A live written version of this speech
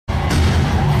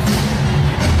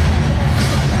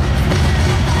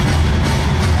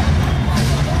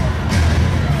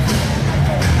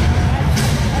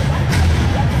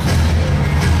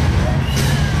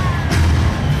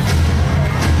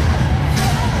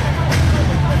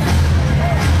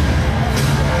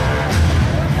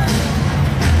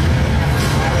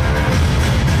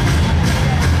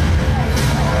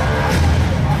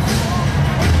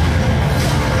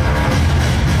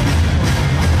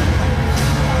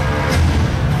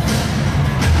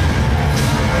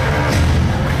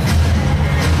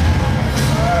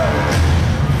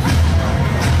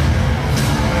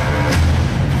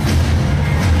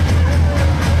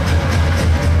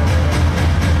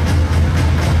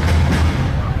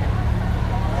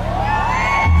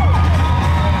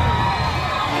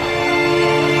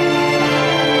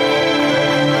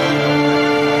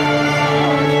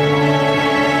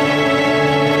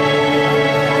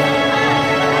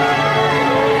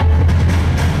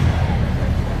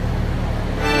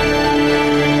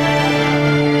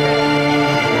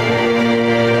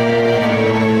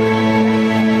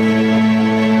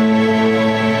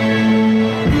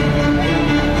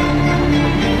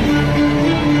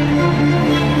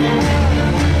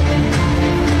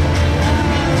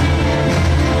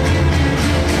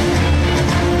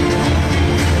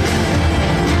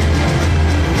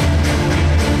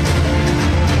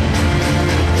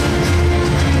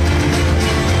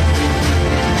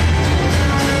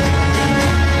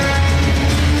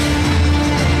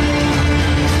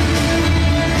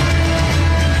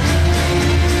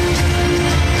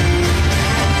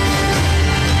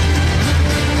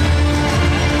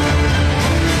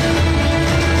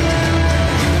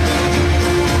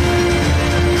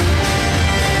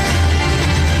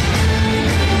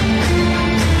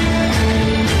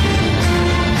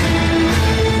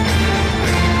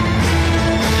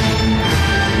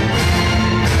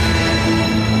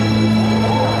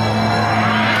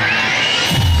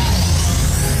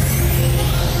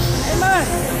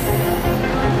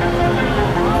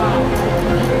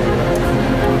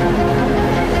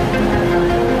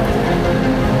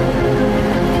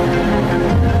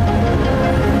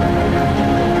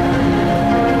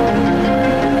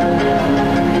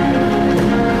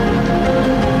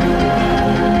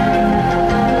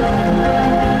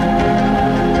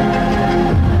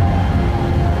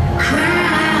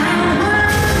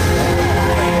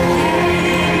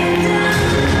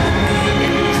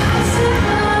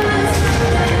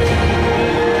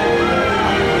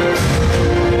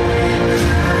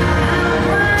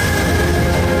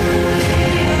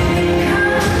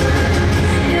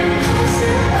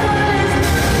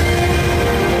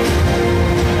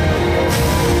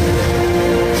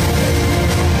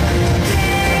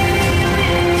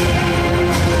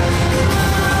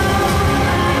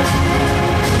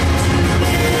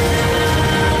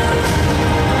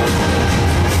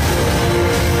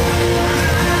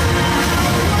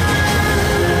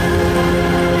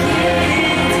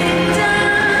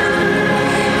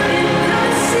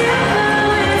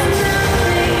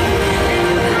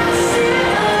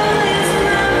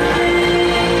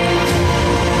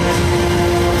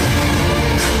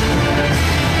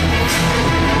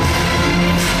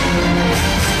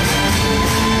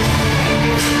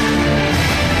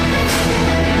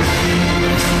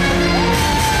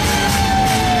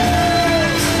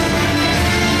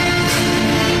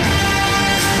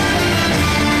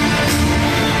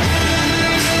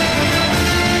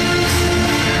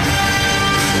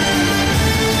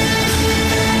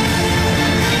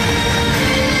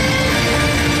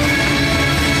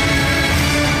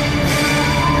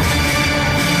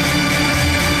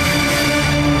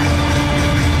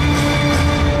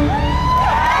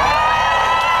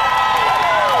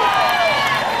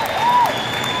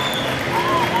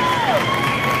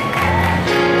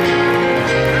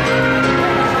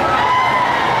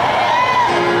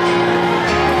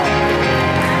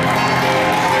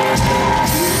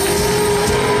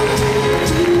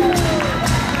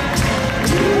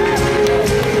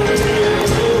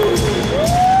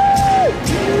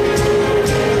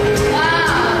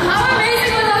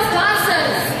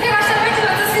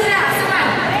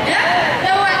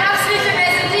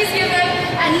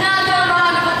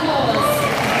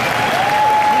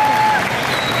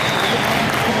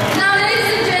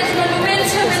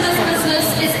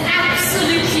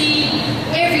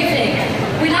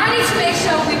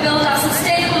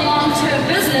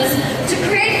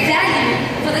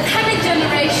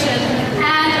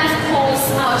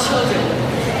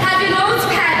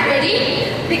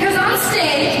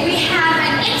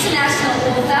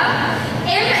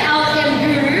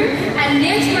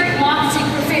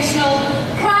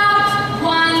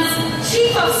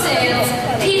sales,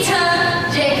 Peter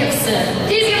Jakobsson.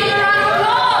 Please give him a round of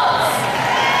applause.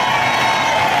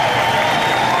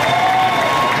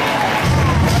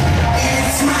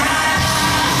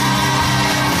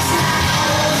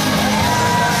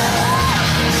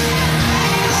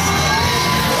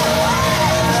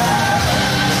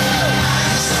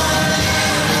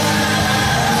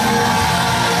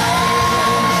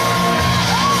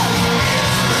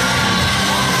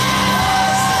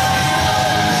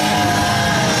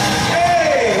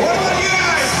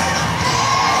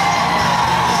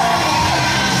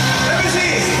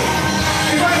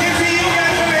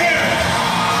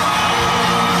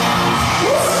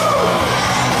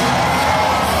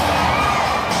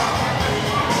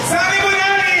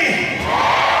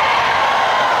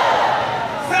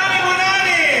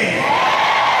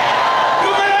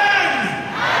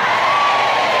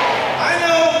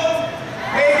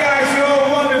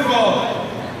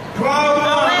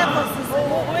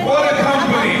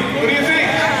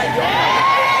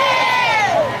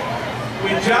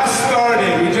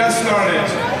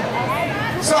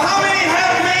 So how many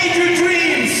have major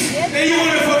dreams that you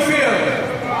want to fulfill?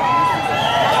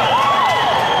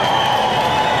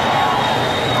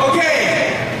 Okay.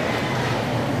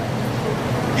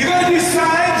 You're going to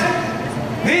decide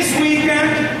this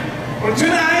weekend or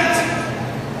tonight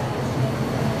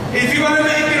if you're going to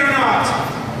make it or not.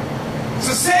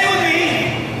 So say with me,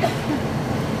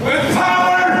 with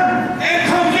power and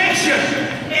conviction,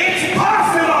 it's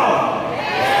possible.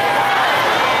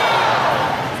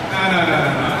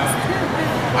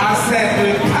 I said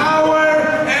with power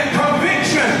and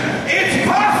conviction, it's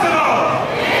possible!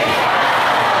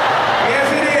 Yes,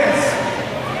 it is.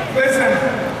 Listen,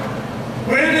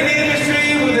 we're in an industry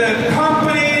with a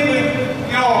company with,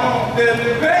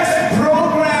 the best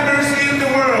programmers in the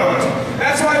world.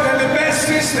 That's why we have the best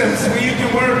systems where you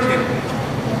can work in.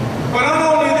 But not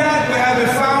only that, we have the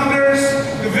founders,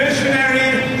 the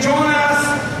visionary, Jonas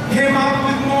came up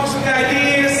with most of the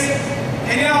ideas.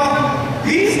 And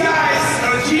these guys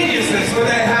are geniuses what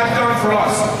they have done for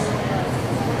us.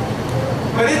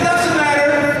 But it doesn't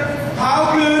matter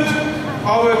how good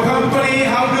our company,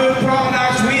 how good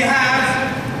products we have,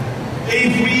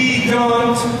 if we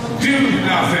don't do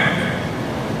nothing.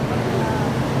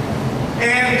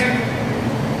 And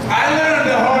I learned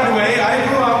the hard way. I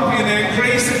grew up in a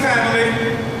crazy family.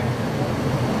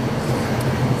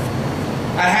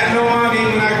 I had no money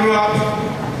when I grew up.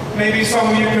 Maybe some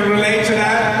of you can relate to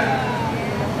that.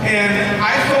 And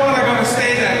I thought I'm going to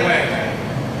stay that way.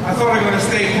 I thought I'm going to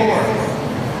stay poor.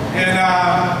 And,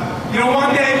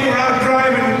 one day we were out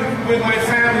driving with my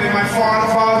family, my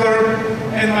father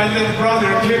and my little brother,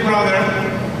 kid brother.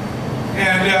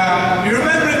 And you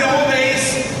remember in the old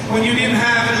days when you didn't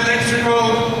have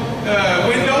electrical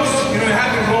windows? You had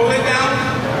to roll it down?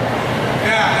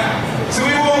 Yeah. So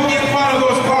we walked in one of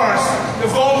those cars, the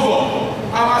Volvo,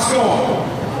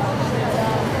 Amazon.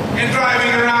 And driving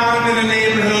around in the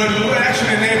neighborhood, we're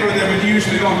actually a neighborhood that we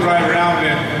usually don't drive around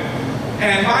in.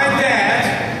 And my dad,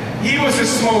 he was a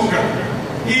smoker.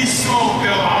 He smoked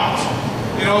a lot.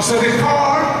 So the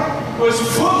car was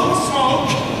full of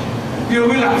smoke. We were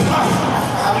like,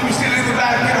 we were still in the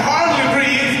back, could hardly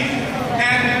breathe.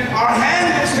 And our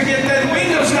handles to get the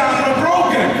windows down were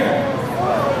broken.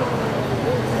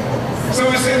 So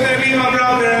we said there, me and my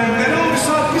brother, and then all of a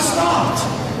sudden we stopped.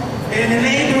 In a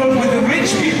neighborhood where the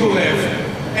rich people live.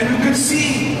 And we could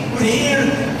hear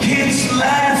kids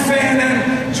laughing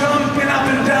and jumping up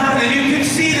and down, and you could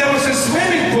see there was a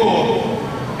swimming pool.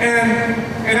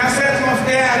 And I said to my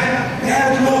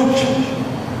Dad, look,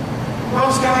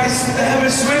 those guys, they have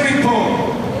a swimming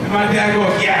pool. And my dad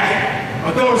goes, yeah,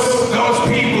 but those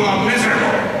people are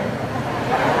miserable.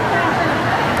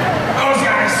 Those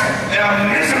guys, they are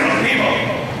miserable people.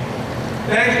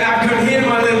 Then I could hear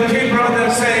my little kid brother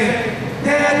say,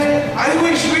 Dad, I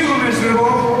wish we were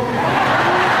miserable.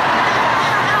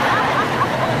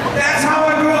 That's how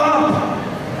I grew up.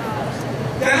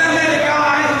 Then I met a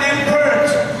guy named Bert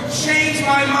who changed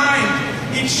my mind.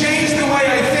 He changed the way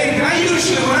I think. And I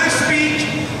usually, when I speak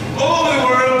all over the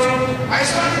world, I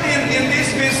started in this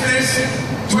business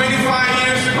 25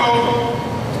 years ago.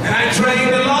 And I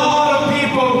trained a lot of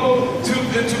people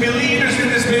to be leaders in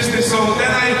this business. So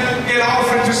then I get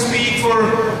offered to speak for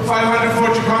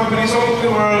 540 companies all over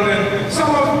the world, and some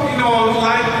of,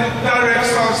 like direct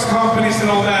sales companies and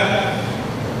all that.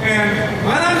 And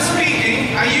when I'm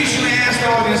speaking, I usually ask the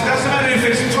audience, doesn't matter if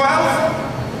it's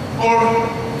 12 or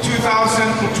 2,000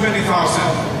 or 20,000.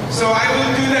 So I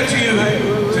will do that to you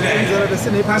today.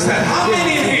 I said, how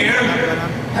many in here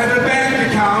have a bank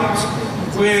account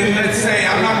with, let's say,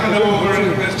 I'm not going to over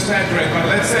exaggerate, but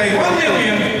let's say $1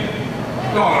 million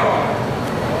One,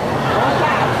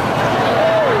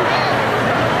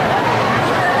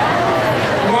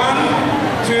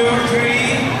 two,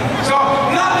 three. So,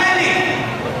 not many.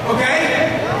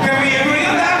 Okay? Can we agree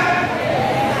on that?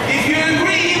 If you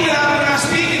agree without when I'm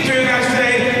speaking to you guys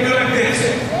today, do like this.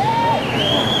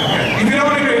 Okay. If you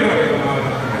don't agree, do it.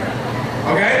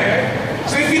 Okay?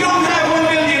 So if you don't have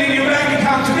 1 million in your bank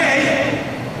account today,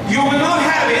 you will not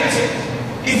have it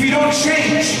if you don't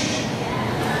change.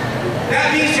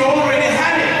 That means you already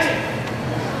had it.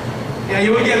 Yeah,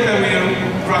 you will get that when you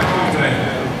drive home today.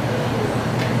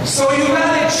 So you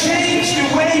gotta change the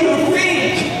way you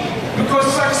think, because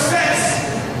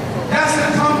success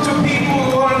doesn't come to people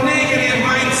who are negative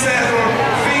mindset or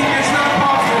think it's not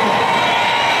possible.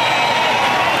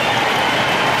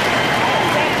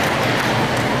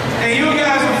 And you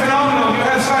guys are phenomenal. You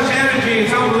have such energy.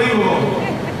 It's unbelievable.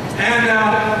 And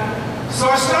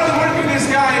so I started working with this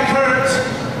guy, Kurt.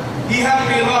 He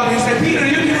helped me a lot. He said, Peter,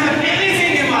 you can have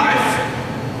anything in life,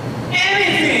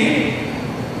 anything,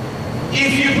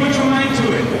 if you put your mind to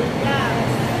it.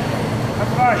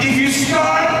 That's right. If you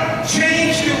start,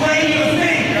 change the way you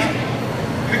think.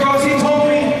 Because he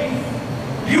told me,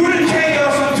 you were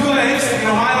chaos on 2 legs. You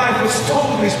know, my life was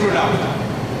totally screwed up.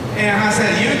 And I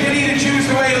said, you can either choose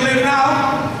the way you live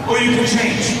now, or you can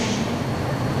change.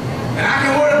 And I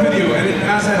can work with you.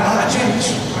 And I said, I change.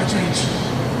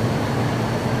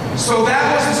 So that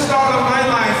was the start of my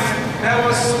life. That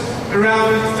was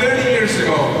around 30 years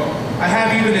ago. I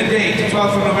have even a date,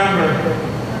 12th of November.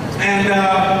 And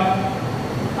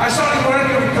I started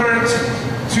working with Kurt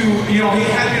to, you know, he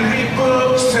had me read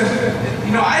books. And,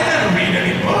 you know, I never read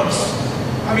any books.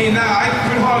 I mean, I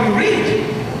could hardly read.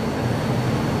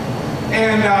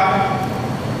 And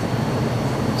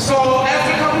so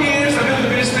after a couple of years, I built a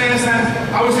business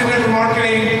and I was in network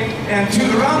marketing. And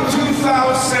around 2002,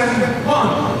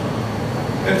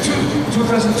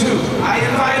 I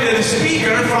invited a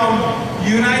speaker from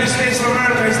United States of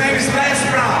America. His name is Les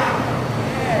Brown.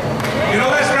 You know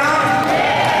Les Brown?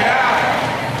 Yeah.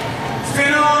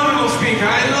 Phenomenal speaker.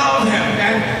 I love him.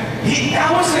 And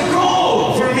that was a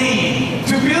goal for me,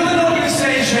 to build an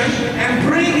organization and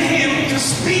bring him to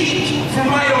speak for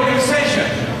my organization.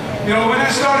 You know, when I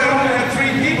started, I only had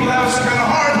 3 people. That was kind of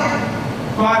hard.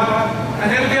 But I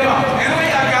never gave up.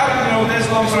 Anyway, I got, you know, this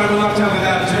long story, I will not tell you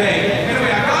that today. Anyway,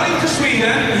 I got into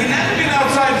Sweden. He never been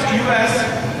outside the US,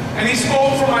 and he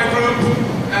spoke for my group.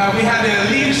 We had a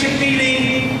leadership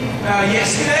meeting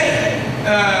yesterday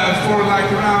for like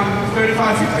around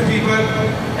 35, 50 people.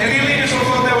 Any leaders who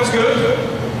thought that was good?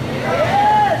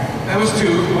 That was 2,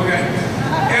 okay.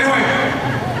 Anyway,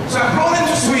 so I brought him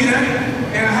to Sweden,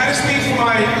 and I had to speak for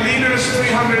my leaders,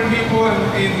 300 people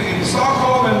in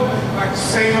Stockholm, and like the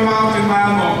same amount in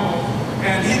Malmo.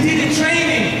 And he did a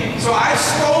training, so I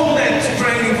stole that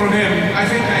training from him. I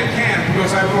think I can,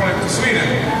 because I brought it to Sweden.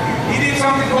 He did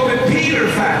something called the Peter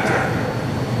Factor.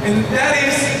 And that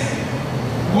is,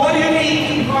 what do you need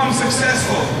to become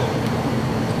successful?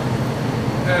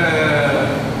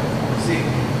 Let's see.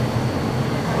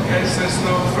 Okay, so there's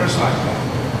no first slide.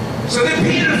 So the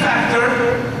Peter Factor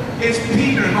is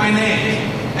Peter, my name.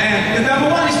 And the number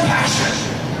 1 is passion.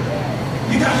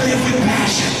 You gotta live with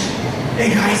passion. Hey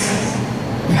guys,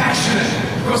 passionate.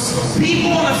 Because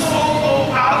people want to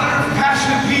follow other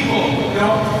passionate people. You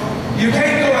know, you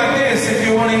can't go like this if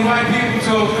you want to invite people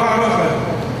to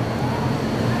Crowd1.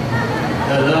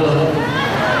 Hello.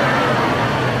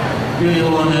 Do you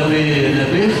want to be in the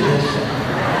business?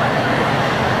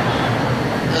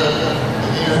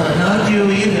 Not you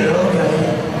either, okay.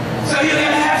 So you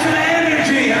gotta have some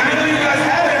energy. I know you guys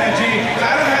have energy, so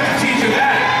I don't have to teach you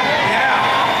that. Yeah.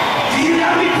 So you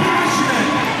gotta be passionate,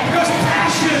 because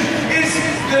passion is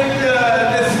the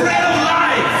thread of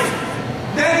life.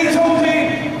 Then he told me,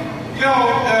 you know,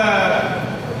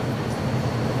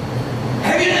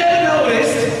 have you ever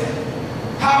noticed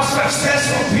how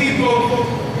successful people,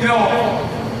 you know,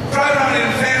 drive around in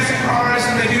fancy cars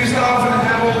and they do stuff and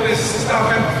have all this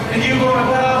stuff, and you go,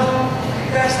 well,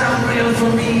 that's not real for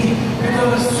me,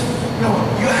 because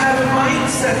you have a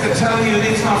mindset to tell you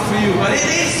it's not for you, but it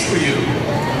is for you.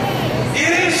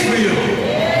 It is for you.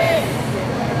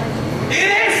 It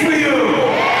is for you.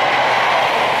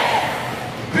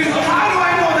 Because how do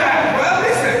I know that? Well,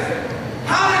 listen.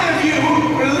 How many of you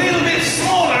were a little bit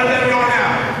smaller than you are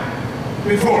now?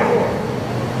 Before?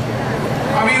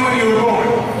 I mean, when you were born.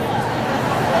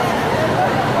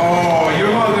 Oh,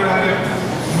 your mother had a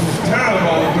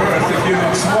terrible birth if you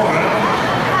were smaller.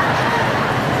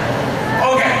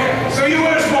 Okay, so you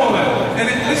were smaller. And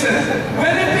listen,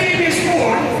 when a baby is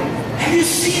born, have you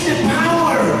seen the power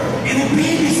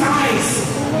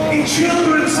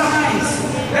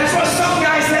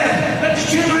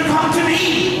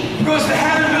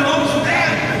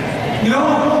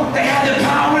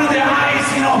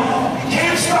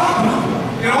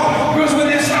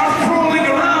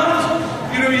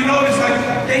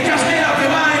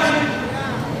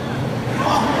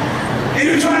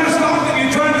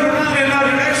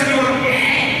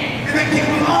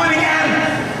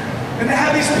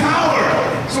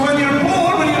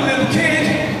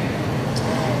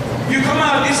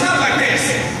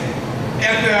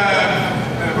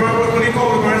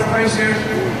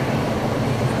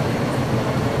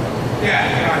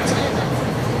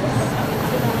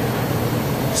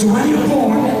So when you're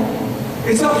born,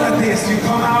 it's not like this. You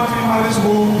come out of your mother's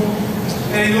womb,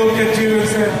 they look at you and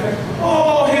say,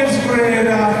 oh, here's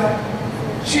Greta.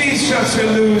 She's such a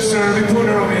loser. We put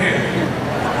her over here.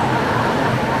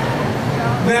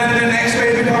 Then the next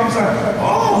baby comes up,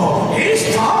 oh,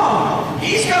 here's Tom.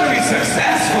 He's going to be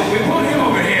successful. We put him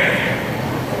over here.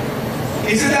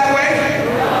 Is it that way?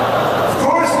 Of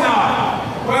course not.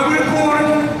 When we're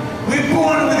born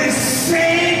with the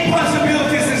same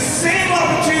possibilities, the same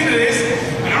opportunities.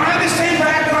 We don't have the same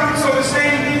backgrounds or the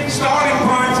same starting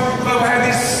points, but we have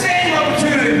the same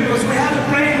opportunity because we have a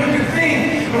brain, we can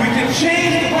think, and we can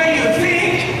change the way you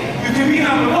think. You can be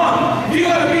number one. If you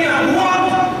got to be number one,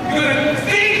 you got to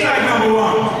think like number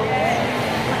one.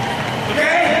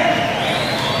 Okay?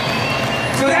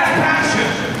 So that's passion.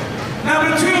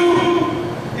 Number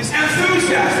two is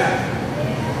enthusiasm.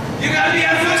 You got to be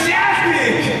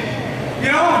enthusiastic.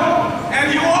 You know?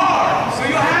 And you are. So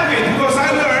you have it. Because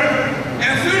I learned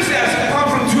enthusiasm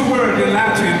comes from two words in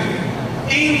Latin.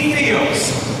 𝐓𝐸.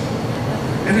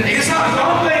 And it's not,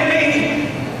 don't blame me,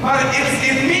 but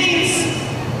it means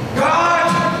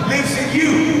God lives in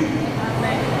you.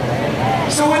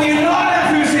 So when you're not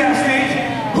enthusiastic,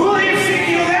 who lives in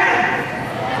you then?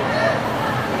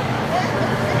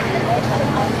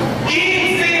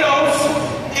 𝐓𝐸,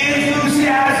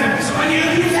 enthusiasm. So when you're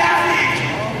enthusiastic,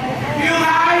 you're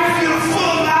alive, you're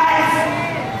full of life.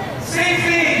 Same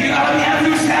thing, you gotta be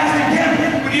enthusiastic again.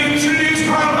 When you introduce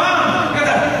Crowd1, you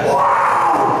gotta,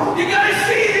 wow! You gotta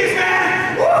see this,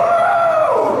 man!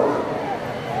 Woo!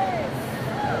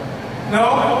 No?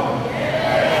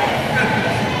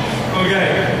 Okay.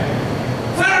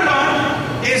 Third one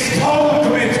is total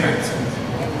commitment.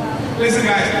 Listen,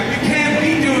 guys, you can't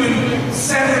be doing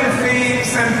several things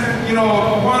and, you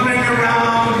know, wandering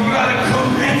around. You gotta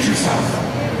commit yourself.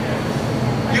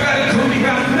 You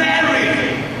gotta marry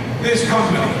this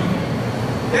company.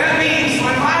 That means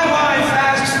when my wife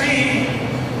asks me,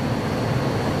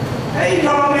 hey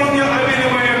darling, I've been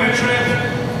away on a trip.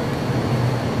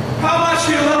 How much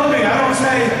do you love me? I don't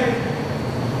say,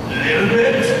 a little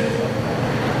bit.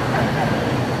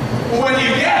 When you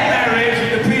get married,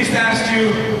 the priest asks you,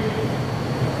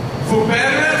 for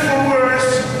better, for worse,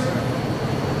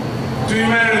 do you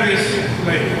marry this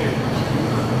lady?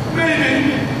 Maybe.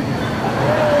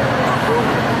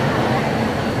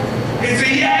 It's a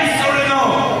yes or a no.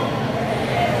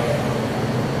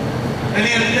 And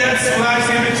that's lies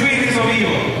in between is of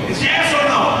evil. It's yes or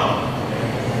no.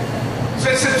 So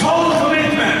it's a total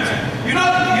commitment. You're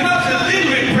not a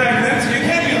little bit pregnant. You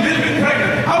can't be a little bit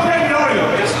pregnant. How pregnant are you?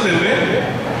 Just a little bit.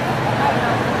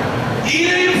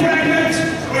 Either you're pregnant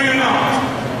or you're not.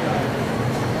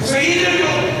 So either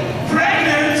you're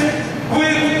pregnant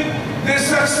with the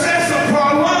success of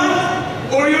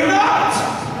Crowd1 or you're not.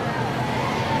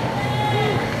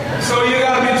 So you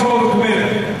gotta be totally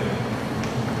committed.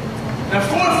 The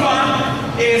fourth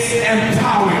one is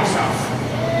empower yourself.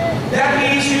 That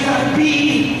means you gotta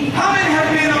be. How many have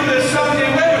been on the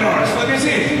Sunday webinars? Let me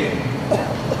see.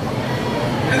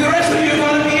 And the rest of you are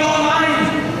gonna be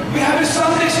online. We have a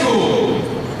Sunday school.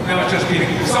 No, just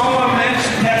kidding. Someone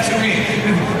mentioned that to me.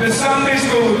 The Sunday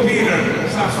school with Peter.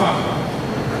 It's not fun.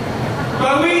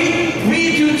 But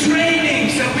we do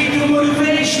trainings and we do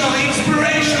motivational,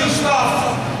 inspirational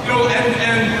stuff, you know,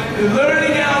 and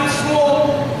learning out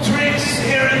small tricks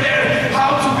here and there,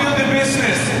 how to build a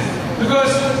business. Because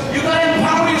you gotta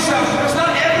empower yourself. Because not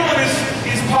everyone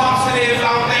is positive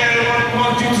out there and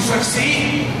want you to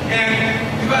succeed. And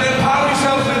you gotta empower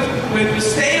yourself with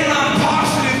stay around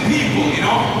positive people, you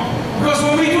know. Because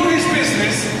when we do this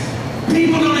business,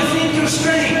 people are gonna think you're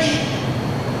strange.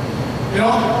 You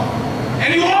know?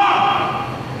 And you are.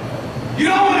 You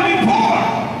don't want to be poor.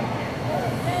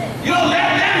 You don't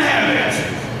let them have it.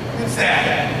 It's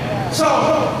that. So,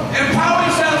 empower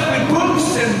yourself with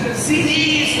books and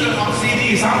CDs. Not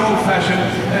CDs, I'm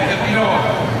old-fashioned. You know,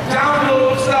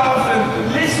 download stuff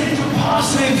and listen to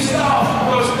positive stuff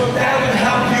because that will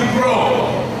help you grow.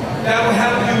 That will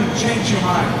help you change your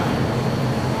mind.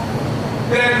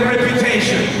 Then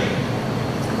reputation.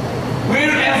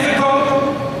 We're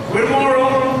ethical. We're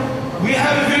moral. We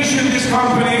have a vision in this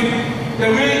company that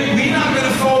we're not going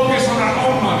to focus on our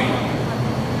own money.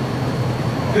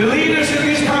 The leaders in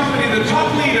this company, the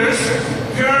top leaders,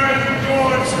 Kurt,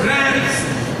 George, Rance,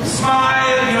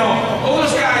 Smile, you know, all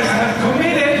those guys have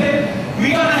committed.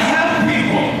 We're going to help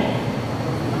people.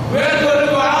 We're going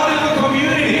to go out in the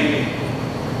community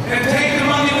and take the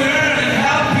money we earn and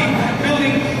help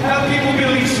people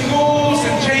building schools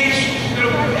and change, you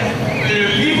know,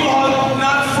 people who are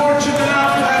not fortunate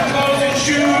enough to have clothes and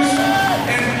shoes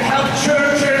and help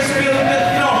churches build it.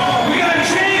 You know, we got to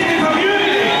change the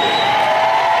community.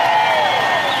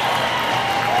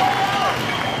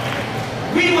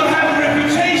 we will have a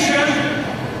reputation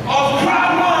of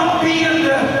Crowd1 being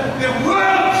the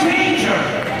world changer.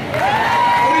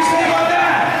 What do you say about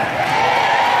that?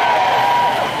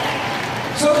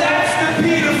 So that's the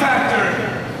Peter factor.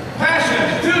 Passion,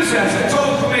 enthusiasm,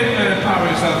 total commitment, and power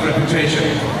of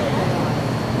self-reputation.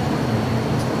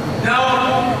 Now,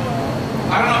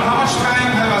 I don't know how much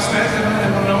time have I spent.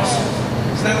 Everyone knows.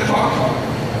 Is that the clock?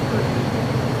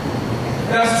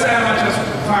 It doesn't say how much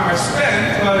time I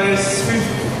spent, but it's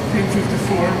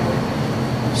 15:54.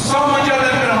 So much I'll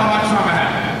let me know how much time I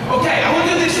have. Okay, I will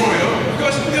do this for you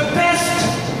because the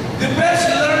best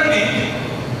learning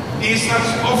is not,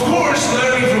 of course,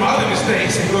 learning from other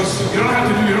mistakes because you don't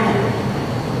have to do your own.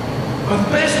 But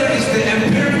the best learning is the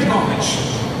empirical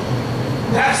knowledge.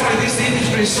 That's why this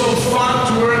industry is so fun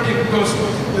to work in, because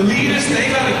the leaders, they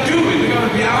gotta do it. They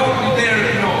gotta be out there,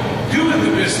 doing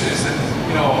the business and,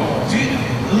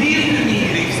 leading the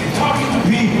meetings, and talking to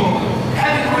people,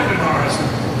 having webinars.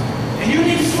 And you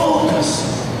need focus.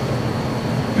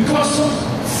 Because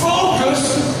focus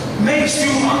makes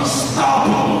you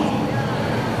unstoppable.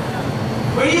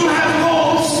 When you have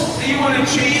goals that you want to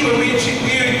achieve, and we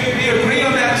agree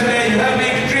on that today, you have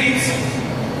maybe dreams.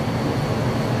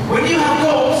 When you have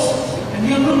goals, and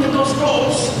you look at those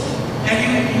goals, and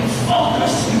you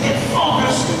focus, you get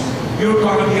focused, you're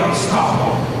going to be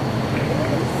unstoppable.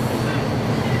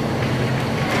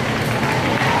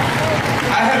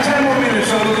 I have 10 more minutes,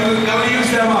 so I'll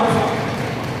use them up.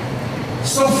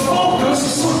 So focus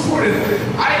is so important.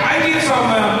 I did some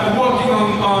walking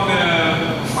on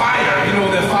fire,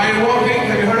 the fire walking.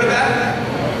 Have you heard of that?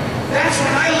 That's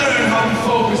when I learned how to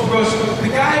focus, because the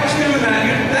guy was doing that.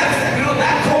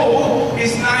 That coal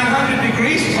is 900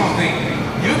 degrees or something.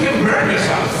 You can burn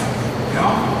yourself,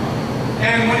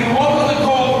 And when you walk on the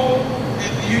coal,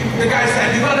 the guy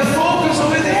said, you got to focus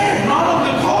over there, not on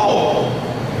the coal.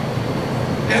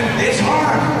 And it's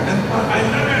hard. And I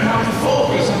learned how to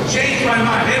focus and change my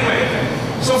mind. Anyway,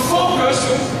 so focus.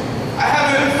 I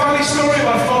have a funny story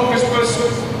about focus, because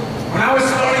when I was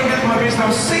starting my business, I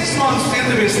was 6 months in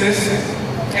the business,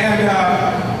 and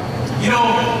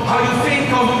how you think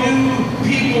of new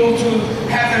people to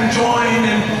have them join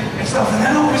and stuff. And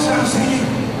then all of a sudden I was thinking,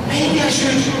 maybe I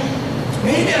should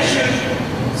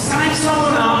sign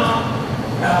someone up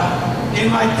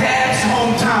in my dad's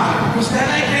hometown, because then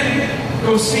I can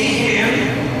go see him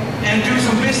and do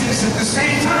some business at the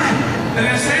same time. And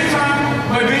at the same time,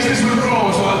 my business will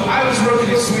grow. So I was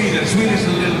working in Sweden. Sweden is a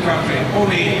little country,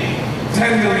 only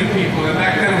 10 million people, and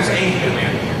back then it was 8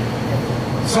 million.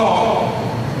 So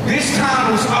this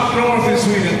town was up north in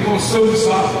Sweden, called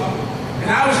Sundsvall, and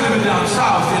I was living down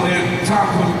south in a town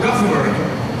called Gothenburg.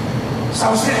 So I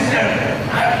was sitting there,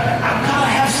 I've got to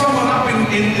have someone up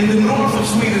in the north of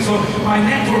Sweden so my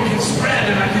network can spread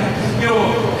and I can,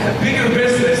 have bigger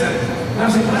business. And I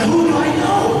was like, but who do I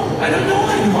know? I don't know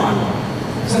anyone.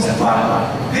 So I said,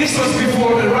 well, this was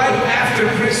right after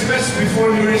Christmas, before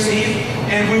New Year's Eve,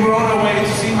 and we were on our way to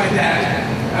see my dad.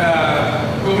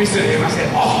 Go visit him. I said,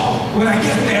 when I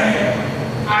get there,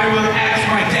 I will ask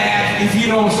my dad if he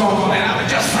knows someone, and I will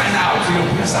just find out,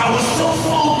 because I was so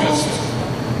focused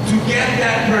to get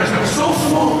that person. I was so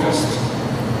focused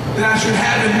that I should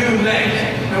have a new leg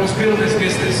that was build this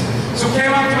business. So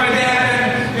came up to my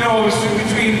dad, and it was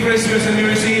between Christmas and New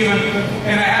Year's Eve,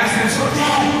 and I asked him, so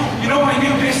Dad, you know my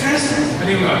new business? And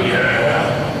he was like,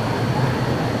 yeah.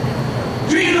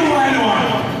 Do you know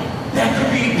anyone that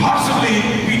could possibly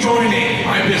be joining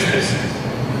my business?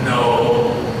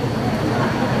 No.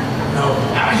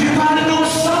 You gotta know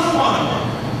someone.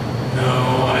 No,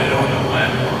 I don't know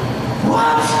anyone.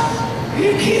 What? Are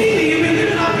you kidding me? You've been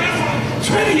living up here for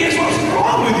 20 years. What's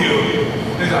wrong with you?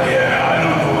 He's like, yeah, I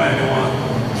don't know anyone.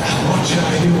 What should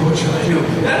I do?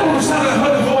 Then all of a sudden I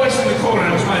heard a voice in the corner.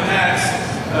 It was my dad's.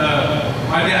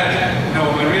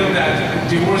 My real dad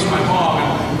divorced my mom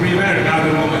and remarried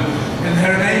another woman. And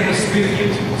her name was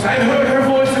Birgit. So I heard her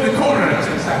voice in the corner. And I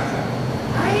said,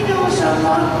 I know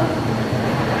someone.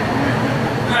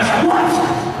 And I said, what?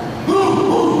 Who?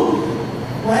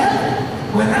 Well,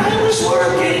 when I was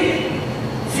working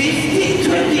 15,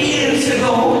 20 years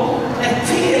ago at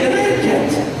𝐂𝐿,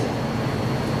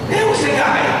 there was a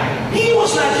guy. He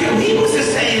was like you. He was a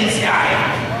sales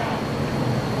guy.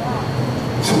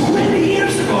 20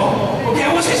 years ago. Okay,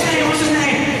 what's his name?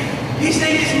 His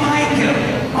name is Michael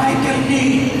D.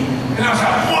 And I was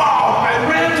like, wow! I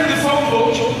ran to the phone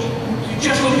book.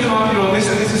 Just looking on, this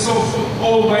is so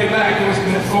all the way back. There was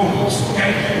in the phone books,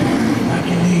 okay?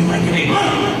 Michael D.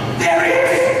 There he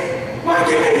is!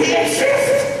 Michael D. He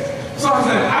exists! So I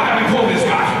said, I gotta call this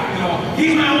guy.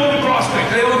 He's my only prospect.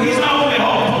 He's my only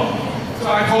hope. So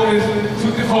I called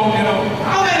took the phone,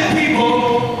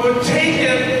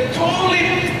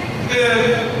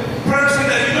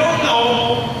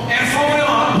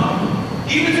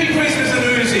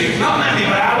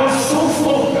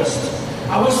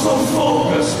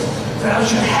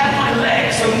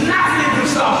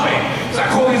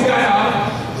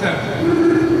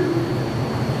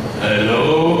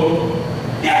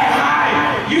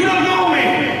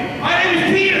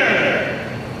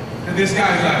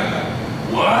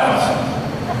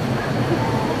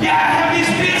 Yeah, I have this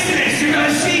business. You're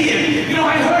gonna see him. You know,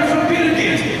 I heard from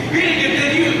𝐓𝐷𝐀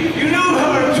that you knew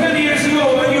her 20 years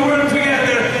ago when you were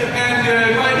together, and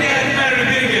my dad married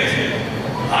𝐓𝐷𝐀.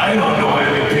 I don't know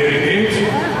any 𝐓𝐷𝐀.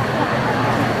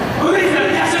 Well, listen,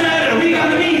 it doesn't matter. We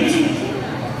gotta meet.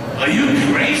 Are you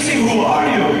crazy? Who are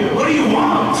you? What do you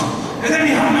want? And then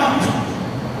he hung up.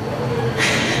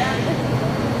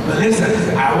 But listen,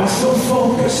 I was so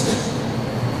focused.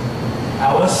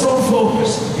 I was so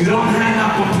focused. You don't hang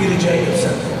up on Peter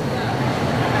Jakobsson.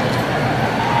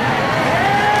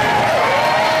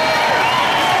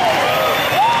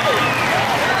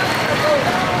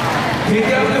 Pick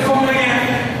up the phone again.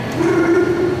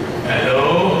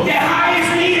 Hello? Yeah, hi, it's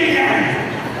me again.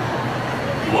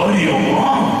 What do you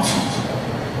want?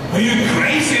 Are you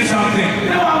crazy or something?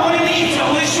 No, I want to meet you. I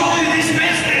want to show you this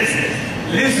business.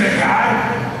 Listen,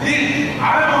 guy.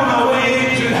 I'm on my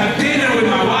way to have dinner with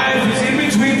my wife. It's in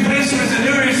between Christmas and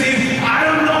New Year's Eve. I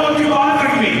don't know what you're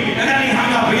bothering me. And then he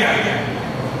hung up again.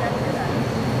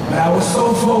 But I was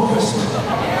so focused.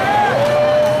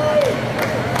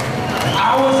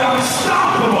 I was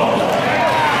unstoppable.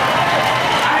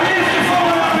 I lifted the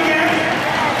phone up again,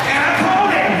 and I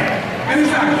called him. And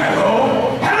he's like,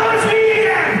 hello? Hello, it's me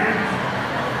again.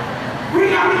 We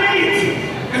got to meet.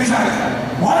 And he's like,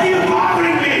 why are you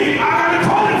bothering me? I got to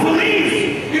call the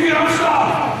police if you don't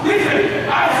stop. Listen, I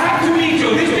have to meet you.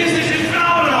 This business is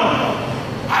phenomenal.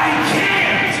 I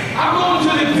can't. I'm going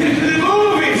to the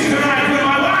movies tonight with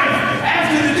my wife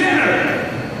after the dinner.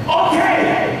 Okay.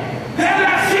 Then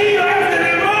I'll see you after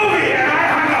the movie. And I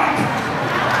hung up.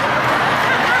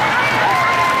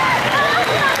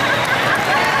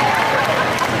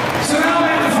 So now I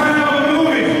have to find out a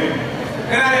movie.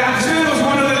 And I understood it was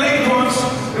one of the late ones.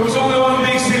 There was only one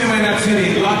big cinema in that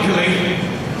city, luckily.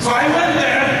 So I went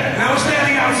there, and I was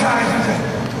standing outside,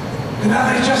 and now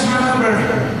I just remember,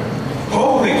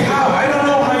 holy cow, I don't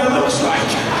know how it looks like.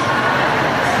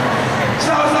 So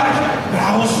I was like, but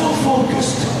I was so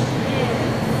focused.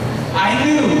 I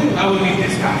knew I would meet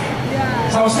this guy.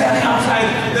 So I was standing outside.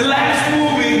 The last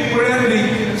movie we're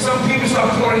ending, some people start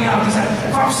pouring out. I said,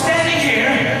 if I'm standing here,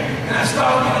 and I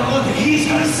start looking, he's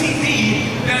going to see me,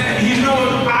 then he's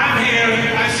knowing I'm here,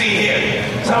 I see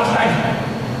him. So I was like,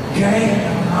 okay,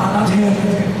 no, not here.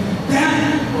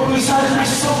 Then, all of a sudden, I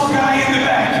saw a guy in the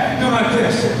back doing like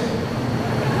this.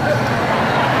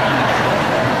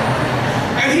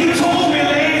 And he told me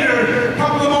later, a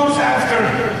couple of months after,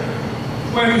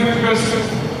 because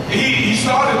he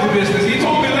started the business, he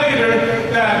told me later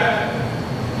that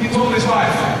he told his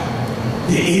wife,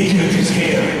 the idiot is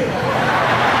here.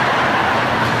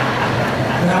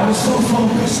 And I was so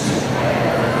focused.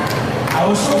 I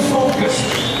was so focused.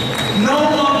 No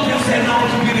one can say no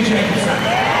to 𝐓𝐷𝐀 Jakobsson.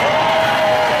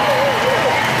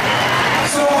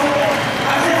 So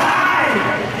I said, hi,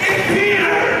 it's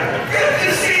Peter. Good to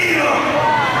see you.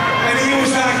 And he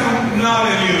was like, not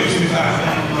amused. He was like,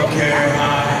 okay,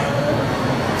 hi.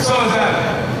 So I said,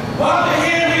 well,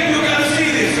 here you're going to see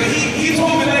this. So he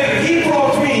told me later, he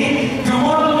brought me to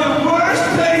one of the worst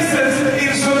places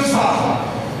in Sundsvall.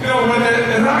 You know, where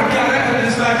the rackare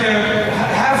is like a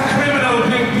half criminal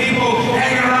people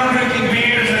hanging around drinking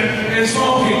beers and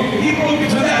smoking. He brought me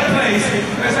to that place.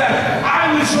 And I said,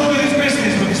 I will show you this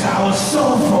business. Because I was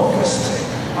so focused.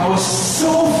 I was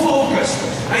so focused.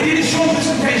 I did a short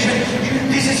presentation.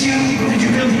 This is you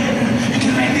build here. You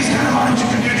can make this kind of money.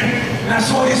 And I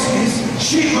saw his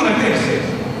sheet go like this.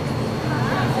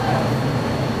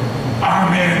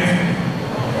 Amen.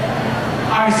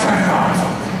 I sign off.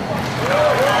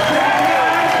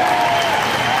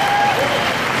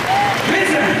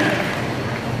 Listen,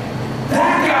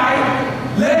 that guy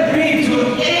led me to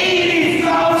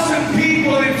 80,000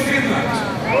 people in Finland.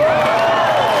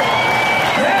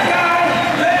 That guy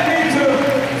led me to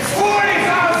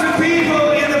 40,000 people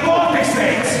in the Baltic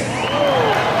states.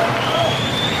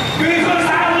 Because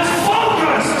I was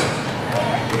focused.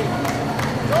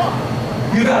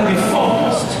 You gotta be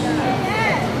focused.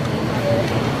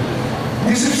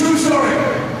 It's a true story.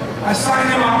 I signed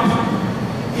him up.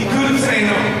 He couldn't say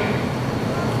no.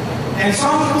 And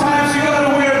sometimes you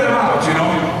gotta wear them out, you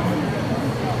know.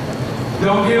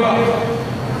 Don't give up.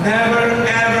 Never,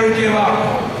 ever give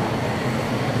up.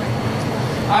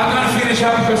 I'm gonna finish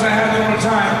up because I have no more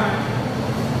time.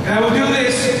 And I will do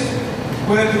this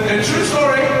with a true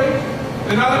story,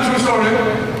 another true story.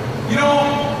 You know,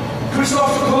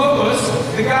 Christopher Columbus,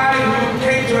 the guy who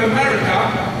came to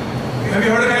America, have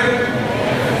you heard of him?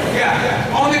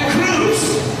 Yeah. On the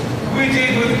cruise we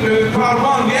did with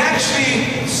Crowd1, we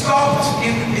actually stopped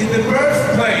in the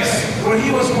birthplace where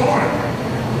he was born.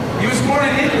 He was born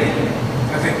in Italy,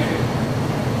 I think.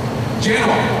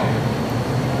 Genoa.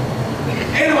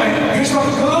 Anyway,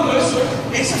 Christopher Columbus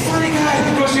is a funny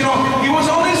guy because, you know, he was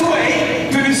on his way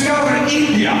to discover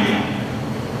India.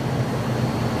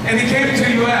 And he came to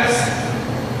the US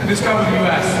and discovered the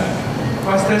US.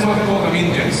 Because that's what they call them,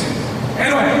 Indians.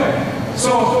 Anyway,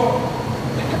 so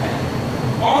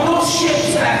on those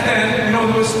ships back then, you know,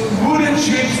 there was wooden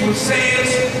ships with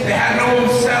sails. They had no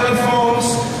cell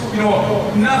phones, you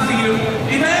know, nothing.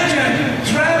 Imagine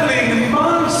traveling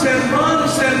months and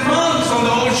months and months on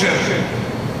the ocean.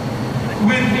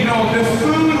 With, you know, the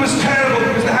food was terrible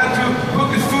because they had to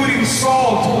put the food in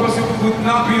salt because it would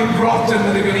not be rotten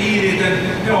when they're going to eat it.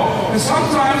 And, you know, and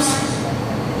sometimes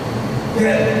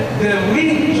the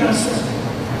wind just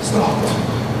stopped.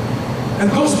 And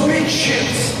those big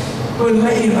ships were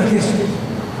laying like this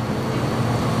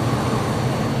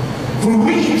for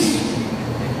weeks.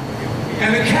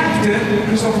 And the captain,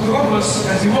 Christopher Columbus,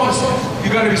 as he was,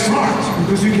 you got to be smart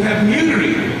because you can have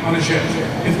mutiny on a ship.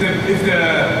 If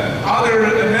the other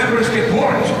members get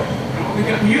bored, you know, they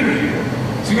got mutiny.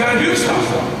 So you got to do stuff.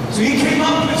 So he came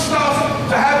up with stuff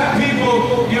to have the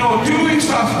people, you know, doing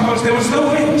stuff because there was no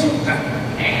wind.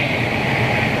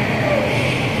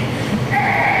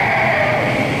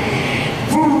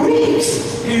 For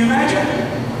weeks, can you imagine?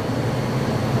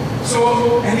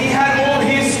 So, and he had all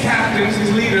his captains,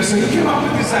 his leaders, so he came up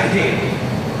with this idea.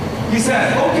 He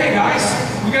said, okay guys,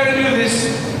 we gotta do this.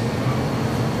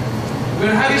 We're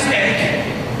gonna have this egg,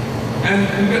 and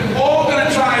we're all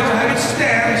gonna try to have it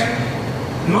stand,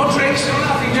 no tricks, no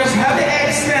nothing, just have the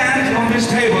egg stand on this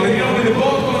table. And you know, when the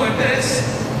boat goes like this,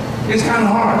 it's kind of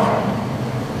hard.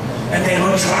 And they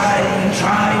were trying and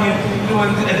trying, and, you know,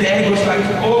 and the egg was like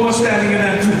almost standing, and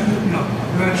then, you know,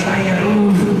 they were trying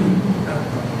and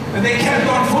and they kept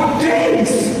on for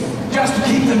days just to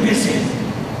keep them busy.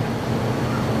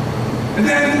 And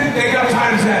then they got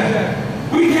tired and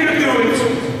said, we can't do it.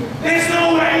 There's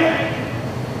no way.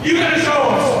 You gotta show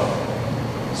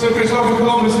us. So Christopher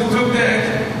Columbus took the egg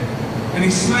and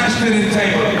he smashed it in the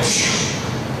table.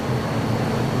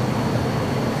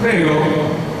 There you go.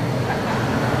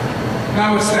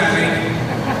 Now it's standing.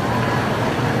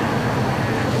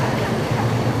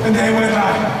 And they went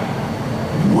like,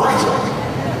 what?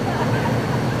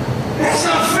 That's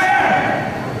not fair!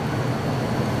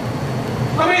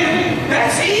 I mean,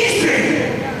 that's easy!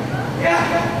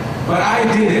 Yeah, but I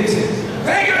did it.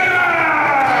 Thank you very much!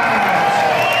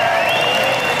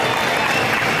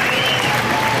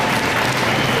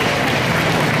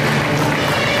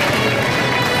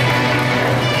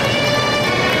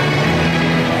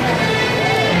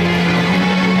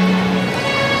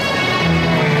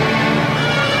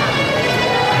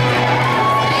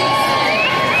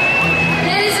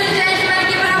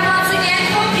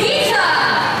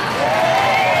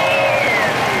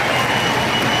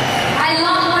 I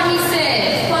love what he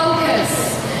said, focus.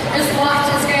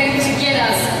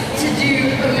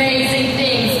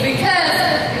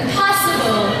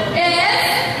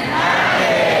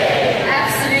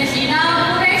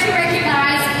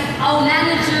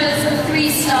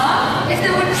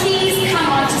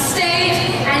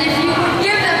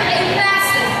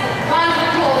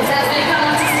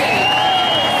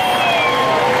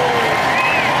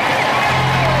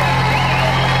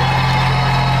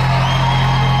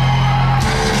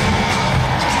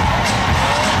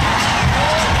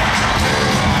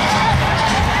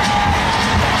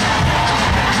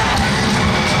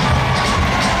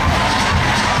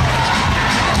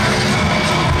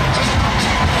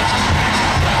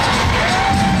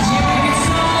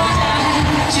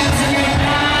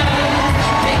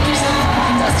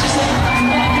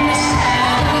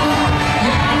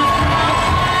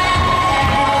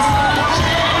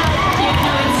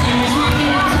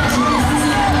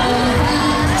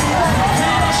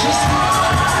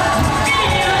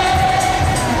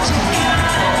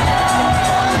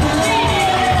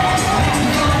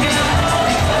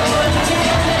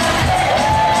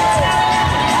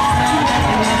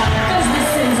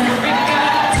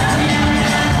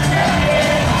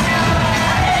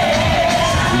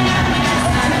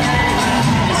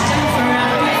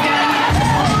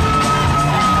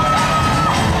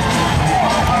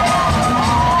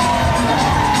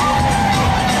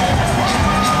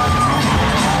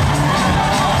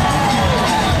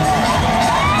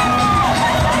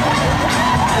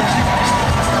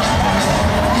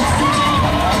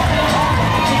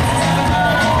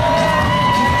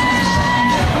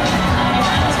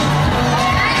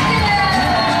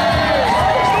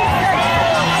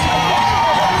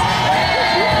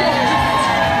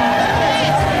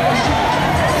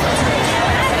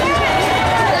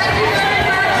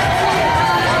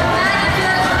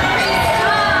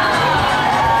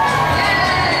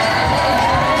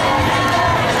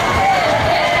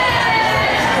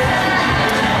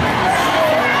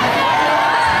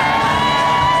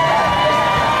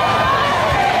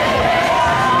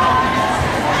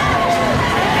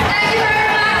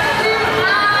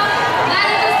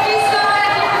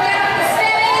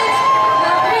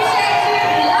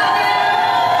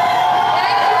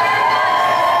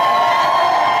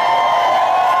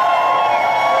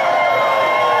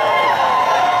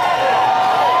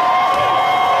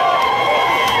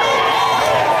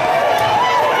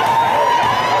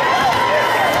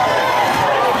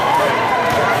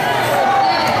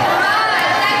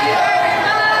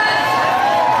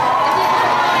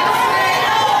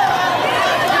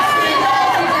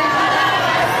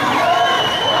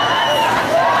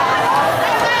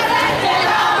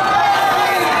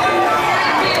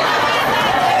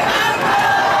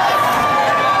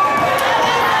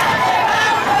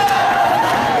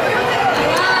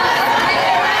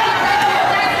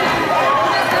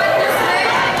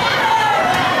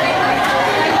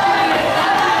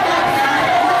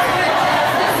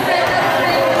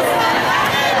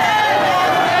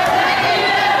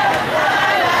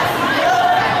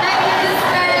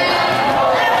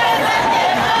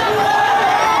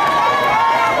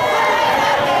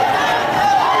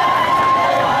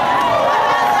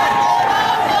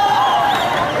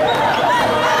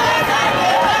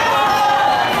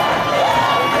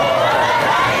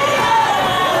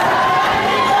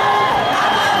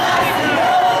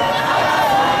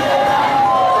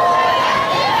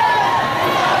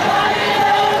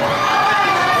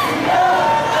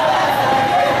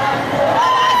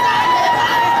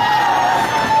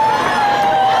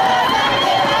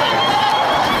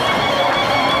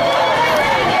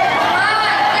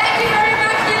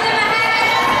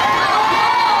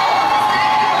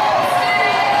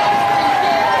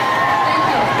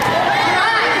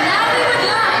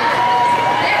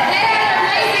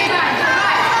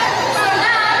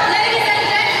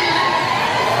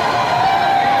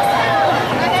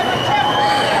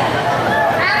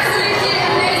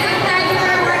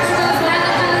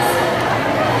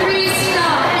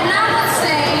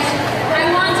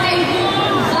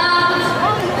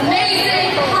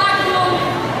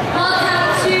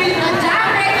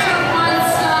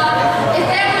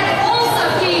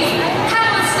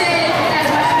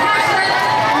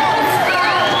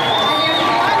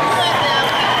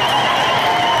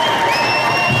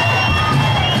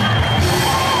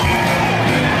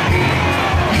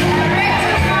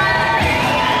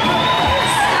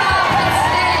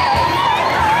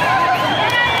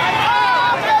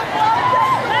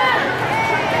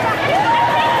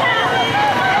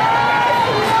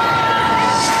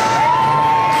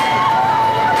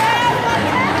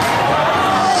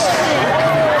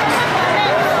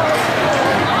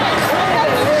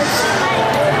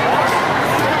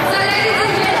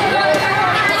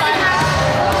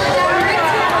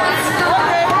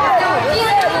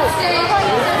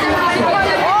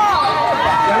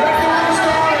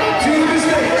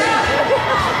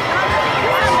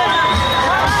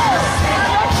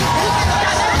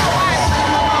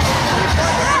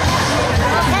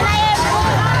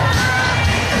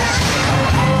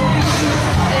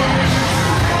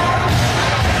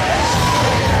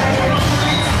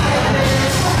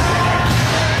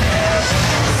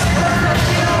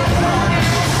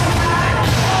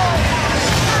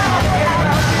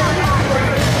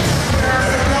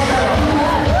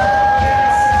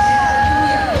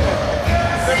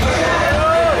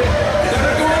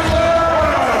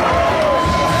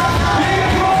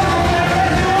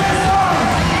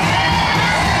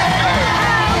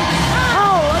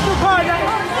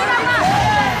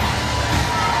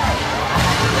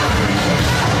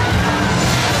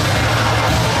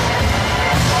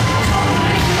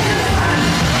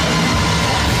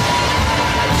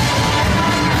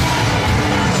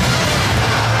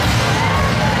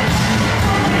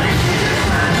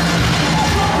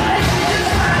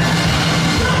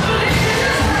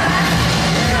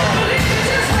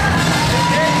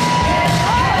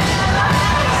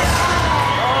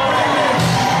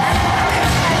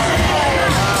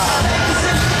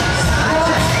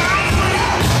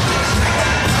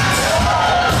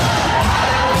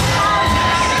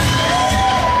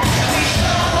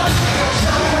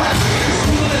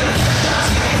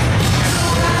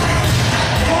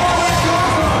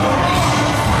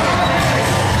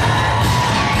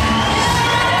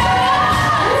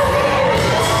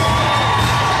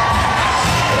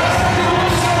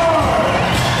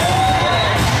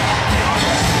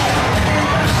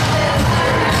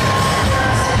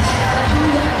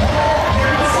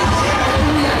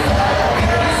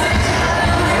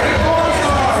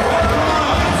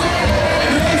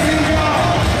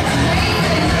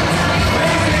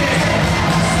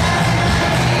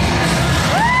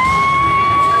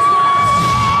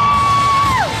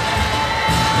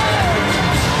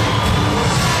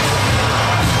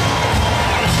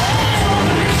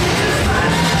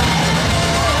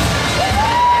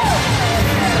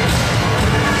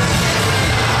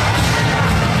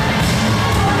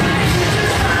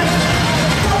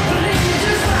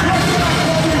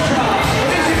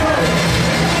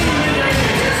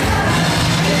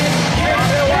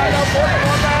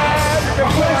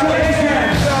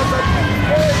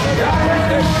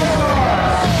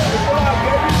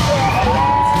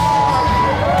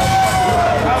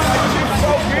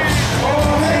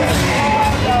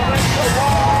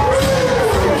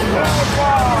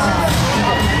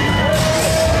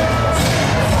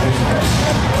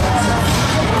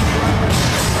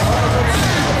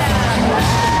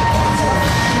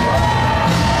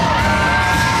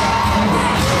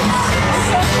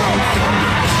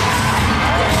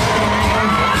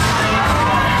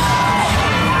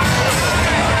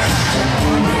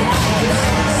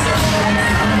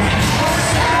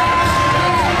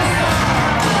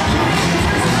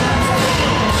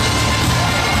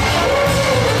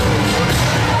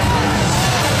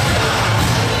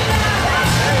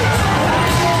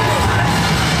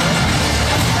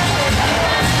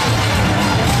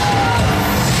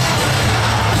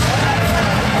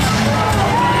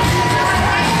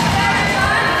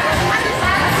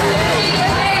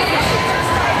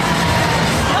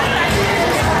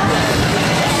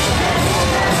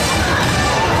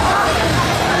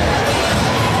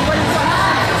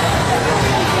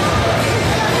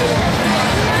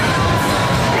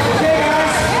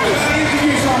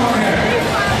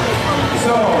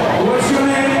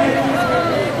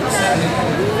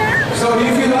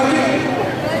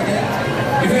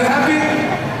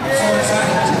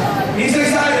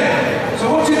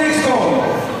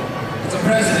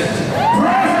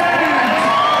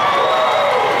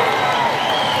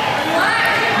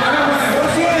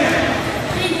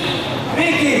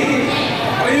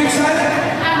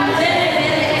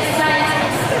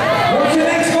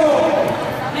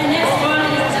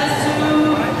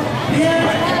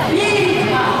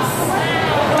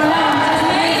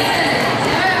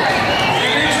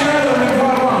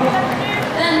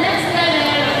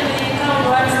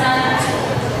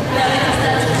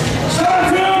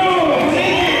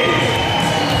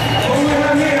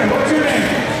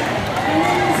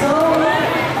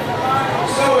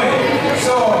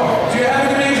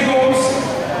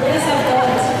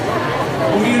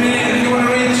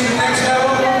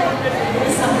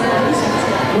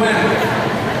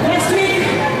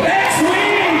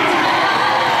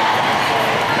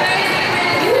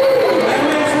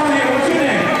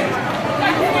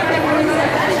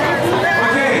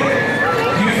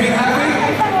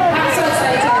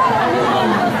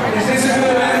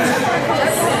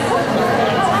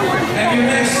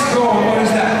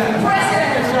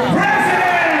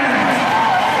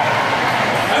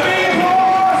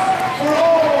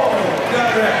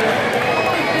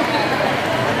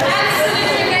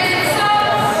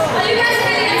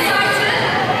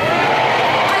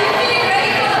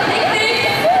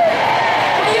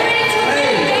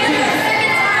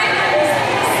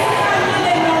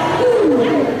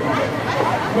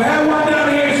 We had one